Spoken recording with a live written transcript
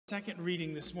second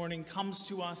reading this morning comes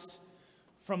to us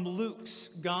from Luke's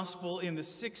Gospel in the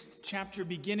 6th chapter,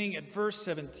 beginning at verse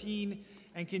 17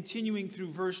 and continuing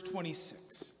through verse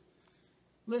 26.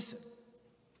 Listen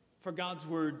for God's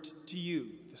word to you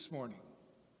this morning.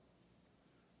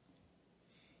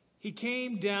 He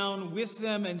came down with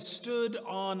them and stood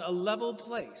on a level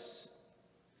place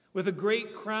with a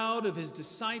great crowd of his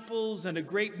disciples and a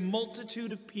great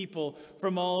multitude of people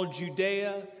from all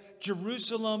Judea,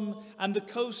 Jerusalem, and the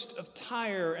coast of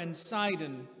Tyre and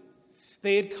Sidon.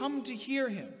 They had come to hear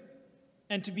him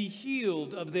and to be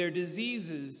healed of their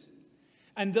diseases,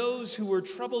 and those who were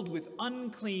troubled with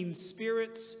unclean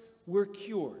spirits were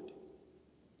cured.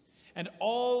 And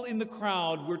all in the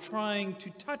crowd were trying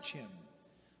to touch him,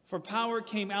 for power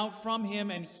came out from him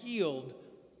and healed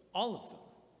all of them.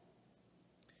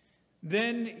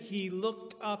 Then he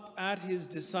looked up at his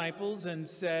disciples and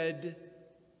said,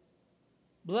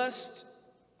 "Blessed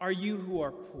are you who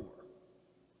are poor,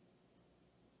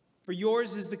 for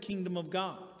yours is the kingdom of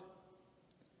God.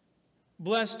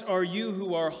 Blessed are you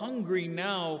who are hungry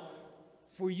now,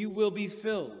 for you will be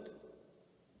filled.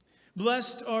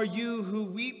 Blessed are you who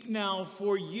weep now,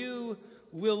 for you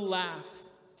will laugh.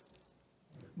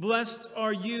 Blessed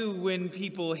are you when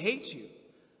people hate you,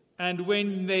 and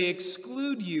when they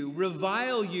exclude you,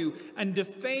 revile you, and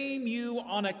defame you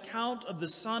on account of the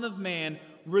Son of Man.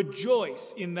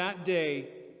 Rejoice in that day,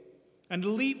 and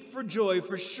leap for joy,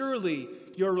 for surely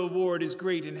your reward is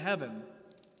great in heaven.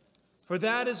 For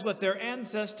that is what their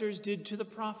ancestors did to the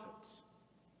prophets.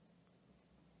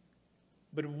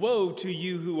 But woe to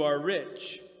you who are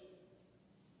rich,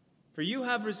 for you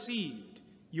have received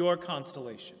your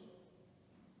consolation.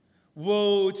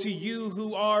 Woe to you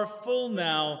who are full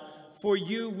now, for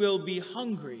you will be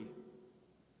hungry.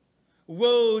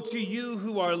 Woe to you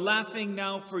who are laughing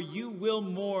now, for you will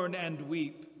mourn and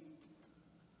weep.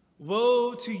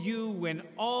 Woe to you when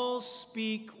all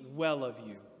speak well of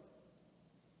you,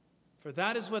 for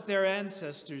that is what their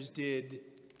ancestors did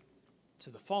to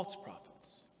the false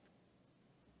prophets."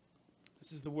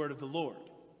 This is the word of the Lord.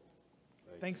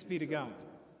 Thanks be to God.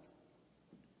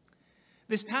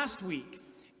 This past week,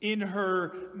 in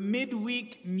her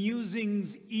midweek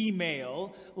musings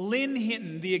email, Lynn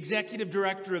Hinton, the executive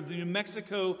director of the New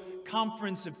Mexico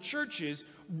Conference of Churches,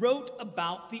 wrote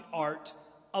about the art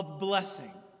of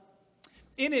blessing.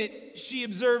 In it, she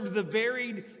observed the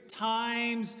varied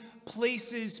times,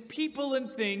 places, people,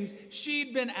 and things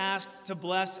she'd been asked to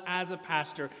bless as a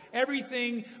pastor.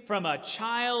 Everything from a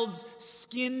child's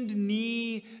skinned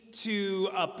knee to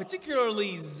a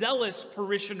particularly zealous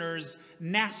parishioner's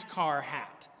NASCAR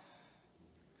hat.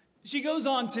 She goes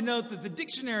on to note that the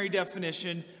dictionary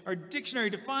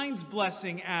defines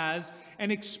blessing as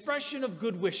an expression of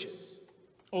good wishes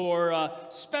or a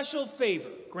special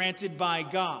favor granted by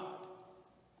God.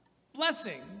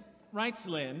 Blessing, writes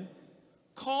Lynn,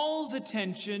 calls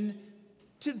attention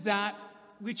to that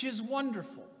which is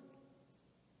wonderful.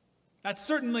 That's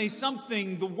certainly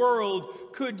something the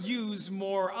world could use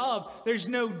more of. There's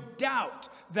no doubt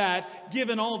that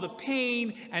given all the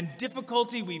pain and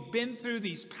difficulty we've been through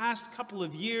these past couple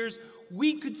of years,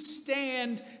 we could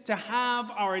stand to have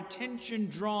our attention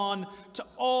drawn to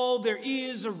all there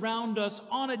is around us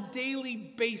on a daily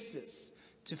basis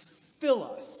to fill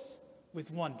us with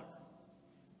wonder.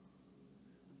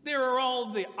 There are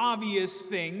all the obvious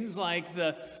things like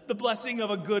the blessing of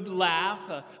a good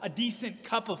laugh, a decent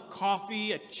cup of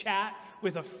coffee, a chat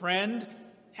with a friend,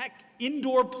 heck,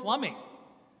 indoor plumbing.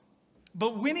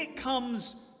 But when it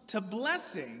comes to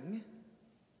blessing,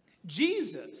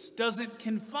 Jesus doesn't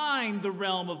confine the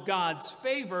realm of God's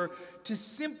favor to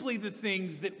simply the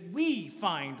things that we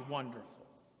find wonderful.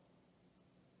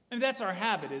 And that's our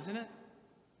habit, isn't it?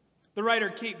 The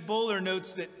writer Kate Bowler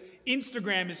notes that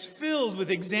Instagram is filled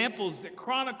with examples that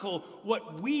chronicle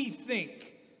what we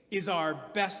think is our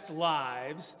best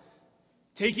lives.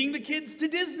 Taking the kids to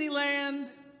Disneyland,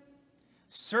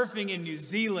 surfing in New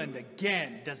Zealand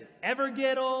again. Does it ever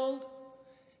get old?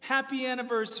 Happy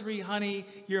anniversary, honey.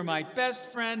 You're my best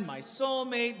friend, my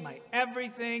soulmate, my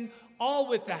everything. All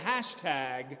with the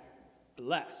hashtag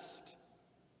blessed.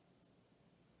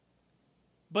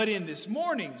 But in this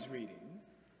morning's reading,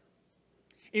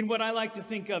 in what I like to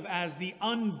think of as the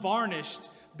unvarnished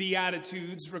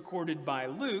Beatitudes recorded by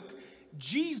Luke,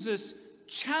 Jesus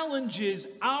challenges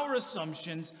our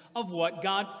assumptions of what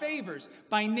God favors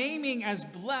by naming as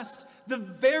blessed the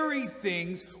very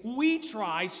things we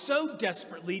try so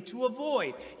desperately to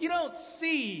avoid. You don't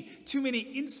see too many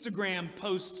Instagram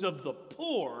posts of the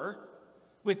poor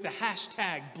with the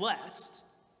hashtag blessed.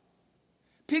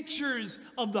 Pictures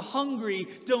of the hungry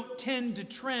don't tend to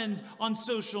trend on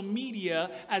social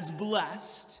media as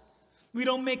blessed. We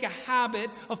don't make a habit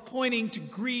of pointing to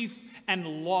grief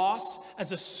and loss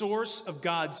as a source of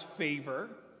God's favor.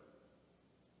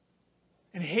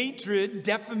 And hatred,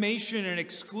 defamation, and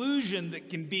exclusion that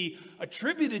can be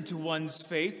attributed to one's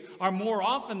faith are more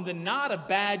often than not a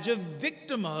badge of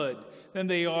victimhood than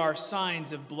they are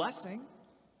signs of blessing.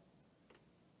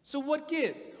 So what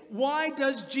gives? Why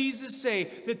does Jesus say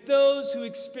that those who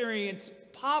experience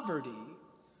poverty,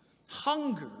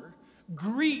 hunger,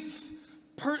 grief,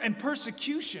 and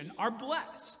persecution are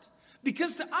blessed?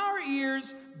 Because to our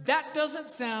ears, that doesn't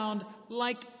sound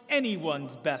like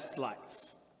anyone's best life.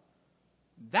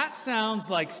 That sounds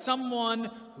like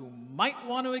someone who might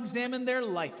want to examine their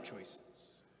life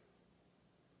choices.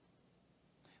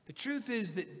 The truth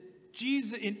is that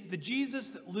the Jesus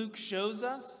that Luke shows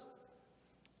us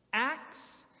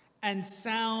acts and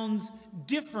sounds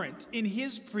different in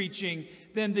his preaching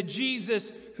than the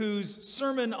Jesus whose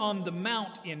Sermon on the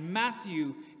Mount in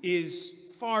Matthew is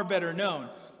far better known.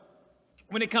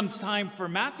 When it comes time for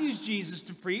Matthew's Jesus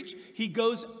to preach, he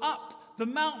goes up the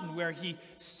mountain where he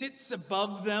sits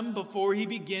above them before he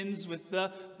begins with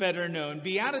the better-known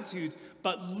Beatitudes.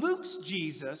 But Luke's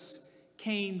Jesus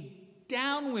came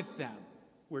down with them,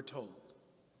 we're told,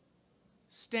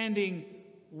 standing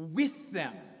with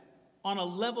them on a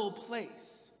level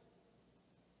place.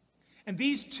 And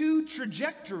these two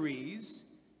trajectories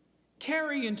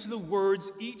carry into the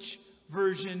words each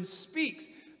version speaks.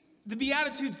 The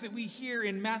Beatitudes that we hear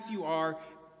in Matthew are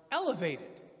elevated.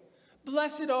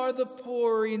 Blessed are the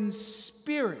poor in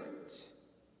spirit.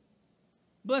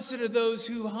 Blessed are those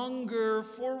who hunger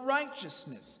for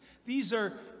righteousness. These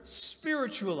are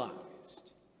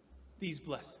spiritualized, these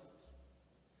blessings.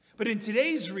 But in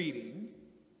today's reading,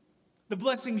 the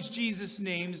blessings Jesus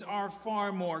names are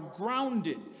far more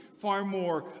grounded, far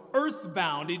more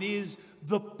earthbound. It is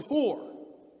the poor,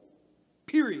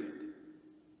 period,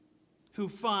 who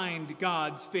find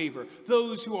God's favor,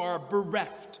 those who are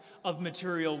bereft of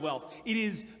material wealth. It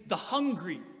is the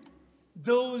hungry,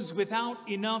 those without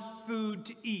enough food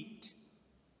to eat.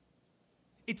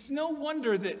 It's no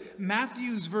wonder that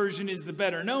Matthew's version is the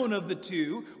better known of the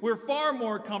two. We're far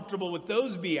more comfortable with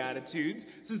those Beatitudes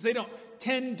since they don't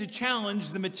tend to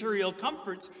challenge the material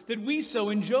comforts that we so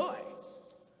enjoy.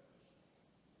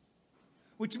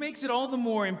 Which makes it all the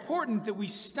more important that we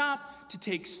stop to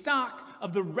take stock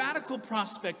of the radical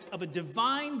prospect of a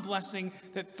divine blessing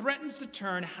that threatens to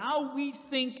turn how we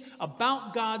think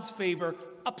about God's favor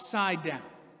upside down.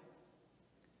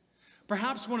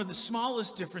 Perhaps one of the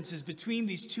smallest differences between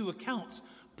these two accounts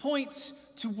points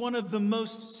to one of the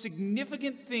most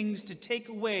significant things to take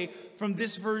away from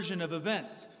this version of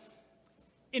events.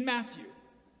 In Matthew,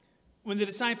 when the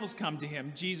disciples come to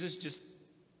him, Jesus just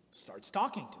starts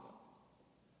talking to them.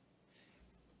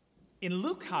 In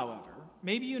Luke, however,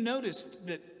 maybe you noticed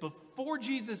that before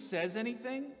Jesus says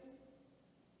anything,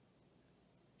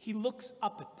 he looks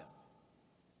up at them.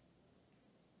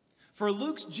 For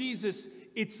Luke's Jesus,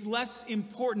 it's less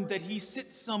important that he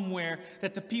sits somewhere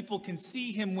that the people can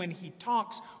see him when he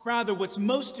talks. Rather, what's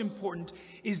most important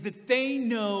is that they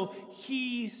know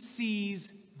he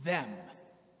sees them.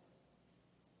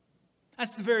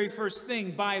 That's the very first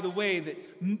thing, by the way,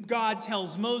 that God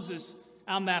tells Moses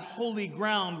on that holy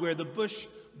ground where the bush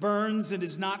burns and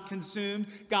is not consumed.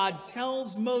 God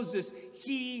tells Moses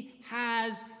he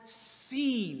has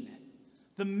seen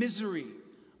the misery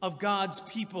of God's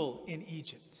people in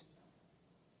Egypt.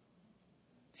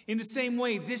 In the same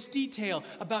way, this detail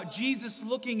about Jesus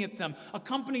looking at them,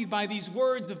 accompanied by these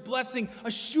words of blessing,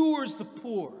 assures the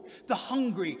poor, the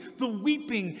hungry, the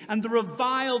weeping, and the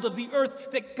reviled of the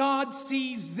earth that God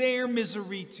sees their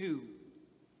misery too.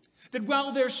 That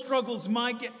while their struggles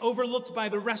might get overlooked by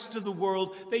the rest of the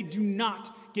world, they do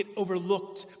not get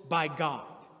overlooked by God.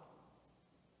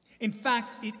 In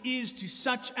fact, it is to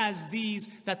such as these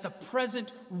that the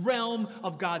present realm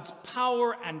of God's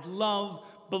power and love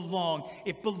belong.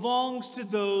 It belongs to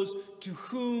those to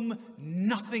whom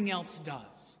nothing else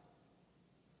does.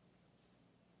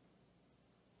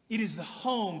 It is the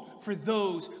home for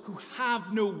those who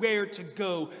have nowhere to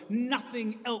go,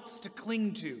 nothing else to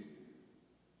cling to.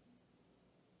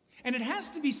 And it has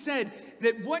to be said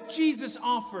that what Jesus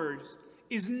offers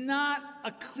is not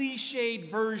a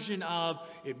cliched version of,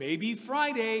 it may be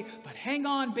Friday, but hang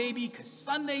on, baby, because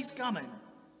Sunday's coming.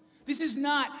 This is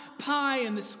not pie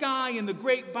in the sky and the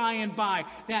great by and by,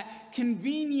 that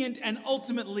convenient and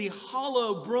ultimately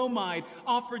hollow bromide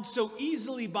offered so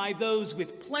easily by those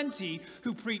with plenty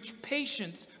who preach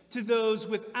patience to those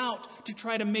without to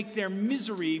try to make their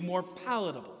misery more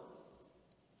palatable.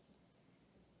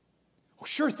 Well,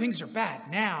 sure, things are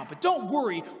bad now, but don't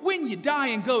worry. When you die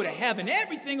and go to heaven,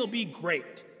 everything will be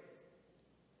great.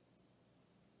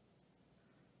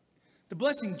 The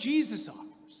blessing Jesus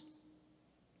offers,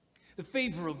 the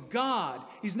favor of God,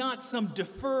 is not some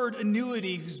deferred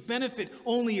annuity whose benefit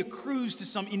only accrues to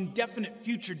some indefinite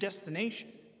future destination.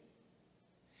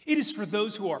 It is for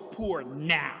those who are poor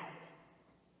now.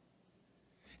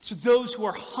 It's for those who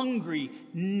are hungry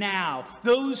now,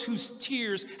 those whose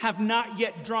tears have not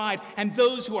yet dried, and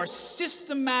those who are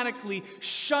systematically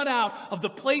shut out of the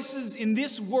places in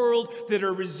this world that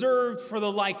are reserved for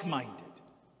the like-minded.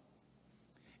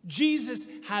 Jesus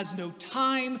has no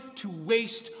time to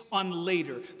waste on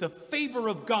later. The favor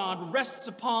of God rests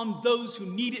upon those who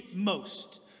need it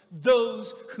most,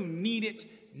 those who need it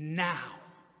now.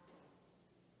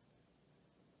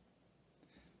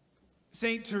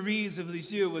 Saint Therese of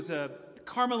Lisieux was a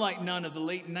Carmelite nun of the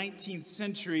late 19th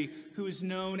century who is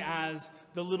known as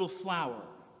the Little Flower.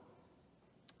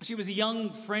 She was a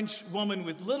young French woman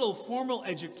with little formal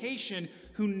education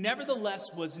who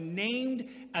nevertheless was named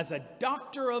as a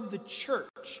doctor of the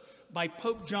church by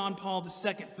Pope John Paul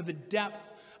II for the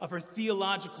depth of her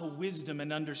theological wisdom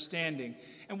and understanding.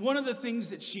 And one of the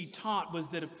things that she taught was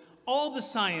that of all the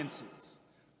sciences,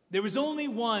 there was only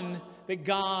one that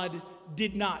God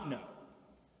did not know: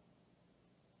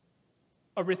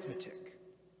 arithmetic.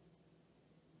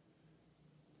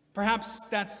 Perhaps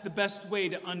that's the best way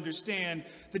to understand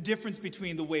the difference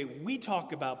between the way we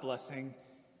talk about blessing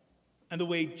and the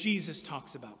way Jesus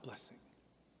talks about blessing.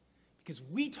 Because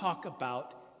we talk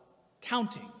about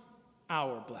counting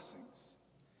our blessings.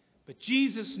 But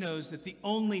Jesus knows that the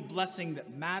only blessing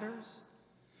that matters,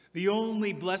 the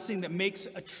only blessing that makes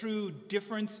a true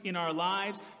difference in our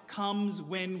lives, comes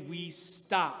when we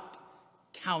stop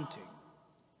counting.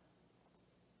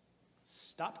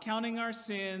 Stop counting our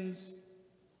sins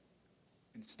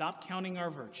and stop counting our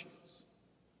virtues.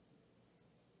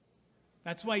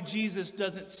 That's why Jesus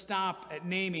doesn't stop at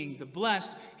naming the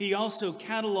blessed. He also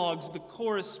catalogs the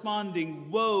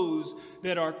corresponding woes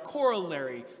that are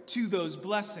corollary to those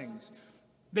blessings.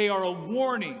 They are a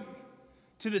warning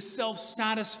to the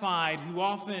self-satisfied who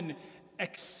often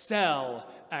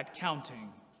excel at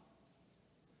counting.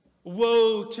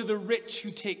 Woe to the rich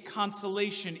who take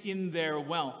consolation in their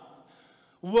wealth.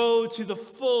 Woe to the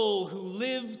full who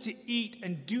live to eat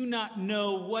and do not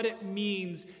know what it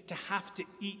means to have to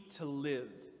eat to live.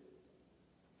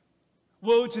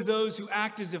 Woe to those who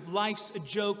act as if life's a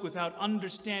joke without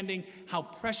understanding how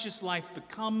precious life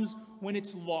becomes when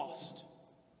it's lost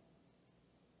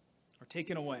or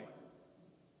taken away.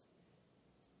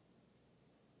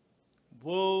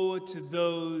 Woe to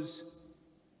those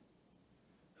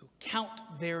who count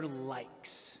their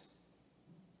likes,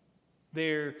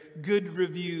 their good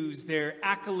reviews, their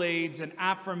accolades and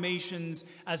affirmations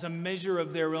as a measure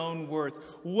of their own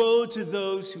worth. Woe to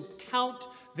those who count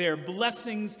their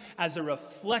blessings as a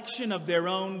reflection of their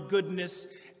own goodness,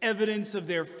 evidence of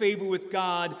their favor with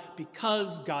God,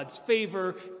 because God's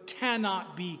favor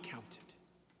cannot be counted.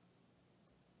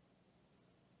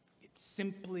 It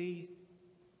simply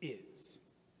is.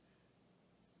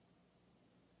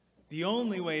 The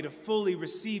only way to fully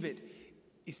receive it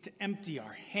is to empty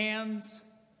our hands,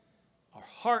 our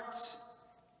hearts,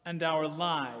 and our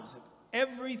lives of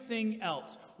everything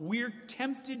else we're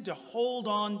tempted to hold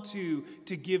on to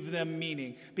give them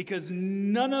meaning, because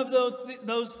none of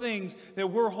those things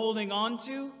that we're holding on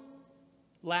to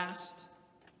last.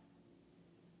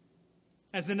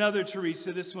 As another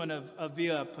Teresa, this one of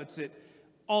Avila, puts it,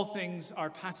 all things are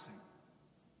passing.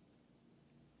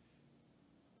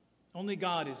 Only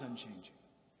God is unchanging.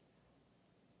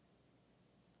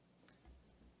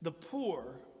 The poor,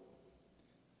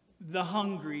 the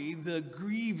hungry, the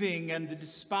grieving, and the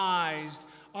despised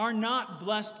are not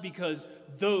blessed because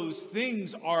those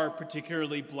things are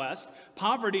particularly blessed.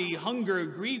 Poverty, hunger,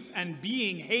 grief, and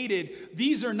being hated,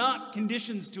 these are not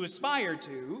conditions to aspire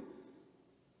to.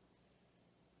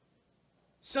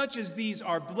 Such as these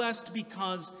are blessed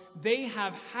because they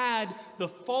have had the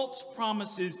false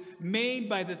promises made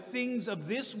by the things of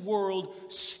this world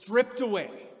stripped away,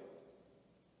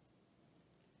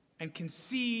 and can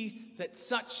see that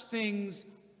such things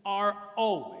are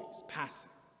always passing.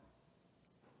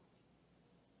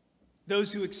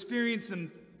 Those who experience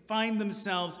them find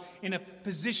themselves in a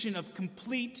position of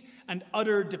complete and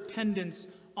utter dependence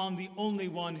on the only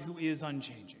one who is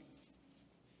unchanging.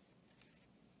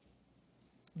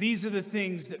 These are the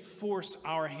things that force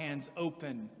our hands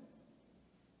open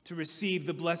to receive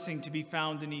the blessing to be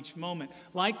found in each moment.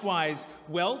 Likewise,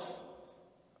 wealth,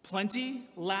 plenty,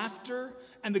 laughter,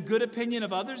 and the good opinion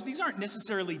of others, these aren't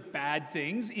necessarily bad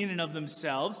things in and of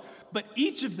themselves, but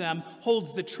each of them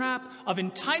holds the trap of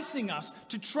enticing us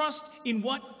to trust in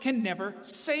what can never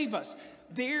save us.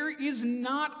 there is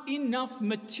not enough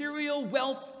material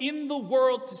wealth in the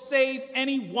world to save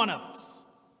any one of us.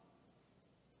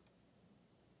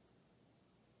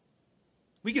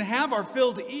 We can have our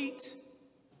fill to eat,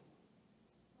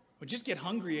 or just get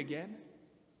hungry again.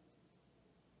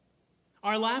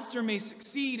 Our laughter may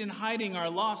succeed in hiding our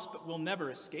loss, but we'll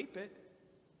never escape it.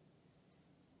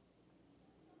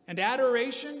 And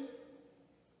adoration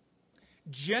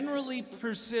generally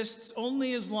persists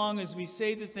only as long as we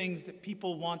say the things that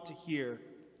people want to hear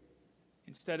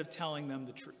instead of telling them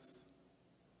the truth.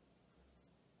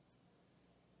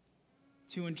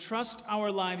 To entrust our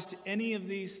lives to any of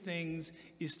these things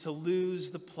is to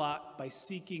lose the plot by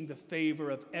seeking the favor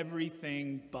of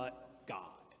everything but God.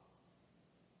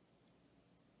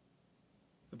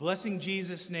 The blessing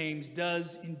Jesus names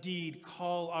does indeed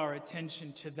call our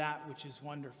attention to that which is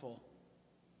wonderful.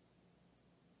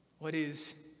 What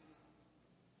is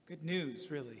good news,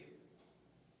 really?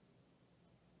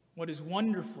 What is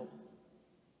wonderful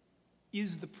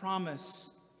is the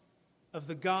promise of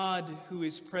the God who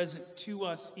is present to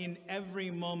us in every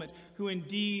moment, who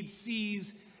indeed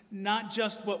sees not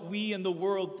just what we and the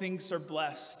world thinks are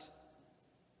blessed,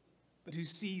 but who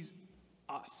sees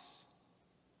us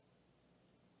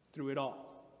through it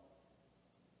all.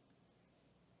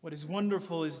 What is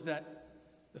wonderful is that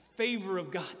the favor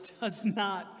of God does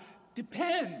not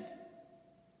depend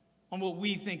on what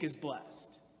we think is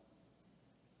blessed.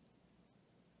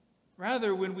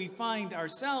 Rather, when we find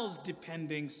ourselves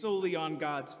depending solely on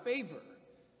God's favor,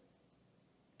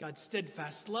 God's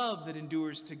steadfast love that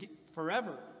endures to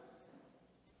forever,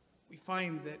 we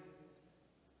find that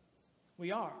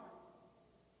we are,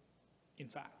 in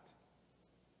fact,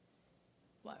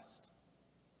 blessed.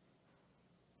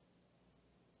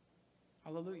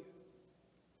 Hallelujah.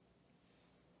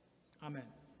 Amen.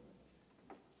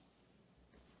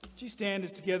 Would you stand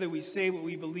as together we say what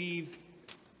we believe,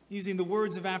 using the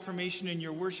words of affirmation in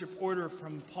your worship order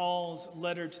from Paul's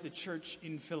letter to the church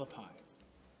in Philippi.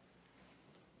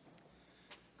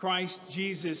 Christ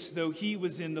Jesus, though he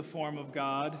was in the form of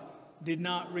God, did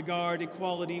not regard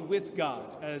equality with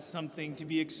God as something to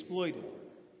be exploited,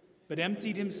 but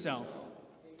emptied himself,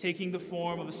 taking the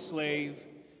form of a slave,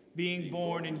 being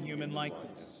born in human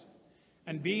likeness.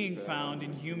 And being found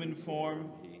in human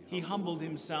form, he humbled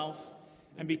himself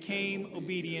and became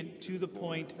obedient to the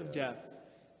point of death,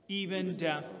 even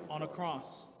death on a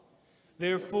cross.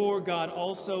 Therefore, God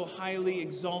also highly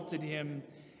exalted him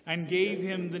and gave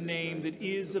him the name that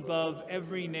is above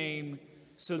every name,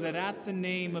 so that at the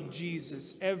name of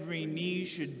Jesus every knee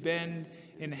should bend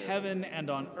in heaven and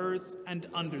on earth and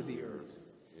under the earth,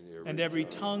 and every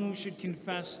tongue should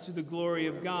confess to the glory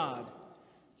of God,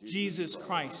 Jesus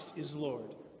Christ is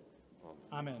Lord.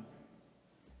 Amen.